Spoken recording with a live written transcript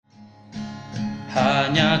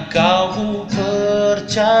Hanya Kau ku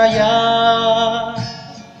percaya,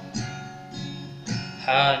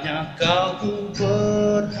 hanya Kau ku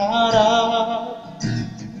berharap.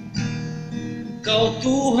 Kau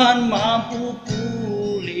Tuhan mampu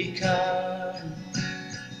pulihkan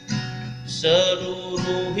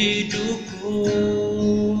seluruh hidupku.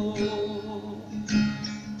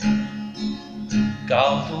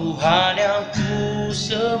 Kau Tuhan yang ku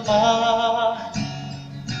sembah,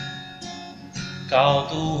 Kau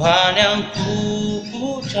Tuhan yang ku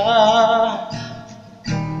puja.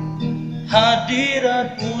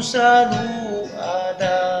 Hadirat-Mu selalu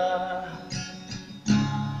ada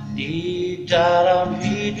di dalam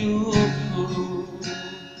hidupku.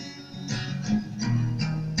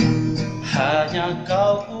 Hanya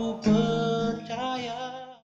Kau ku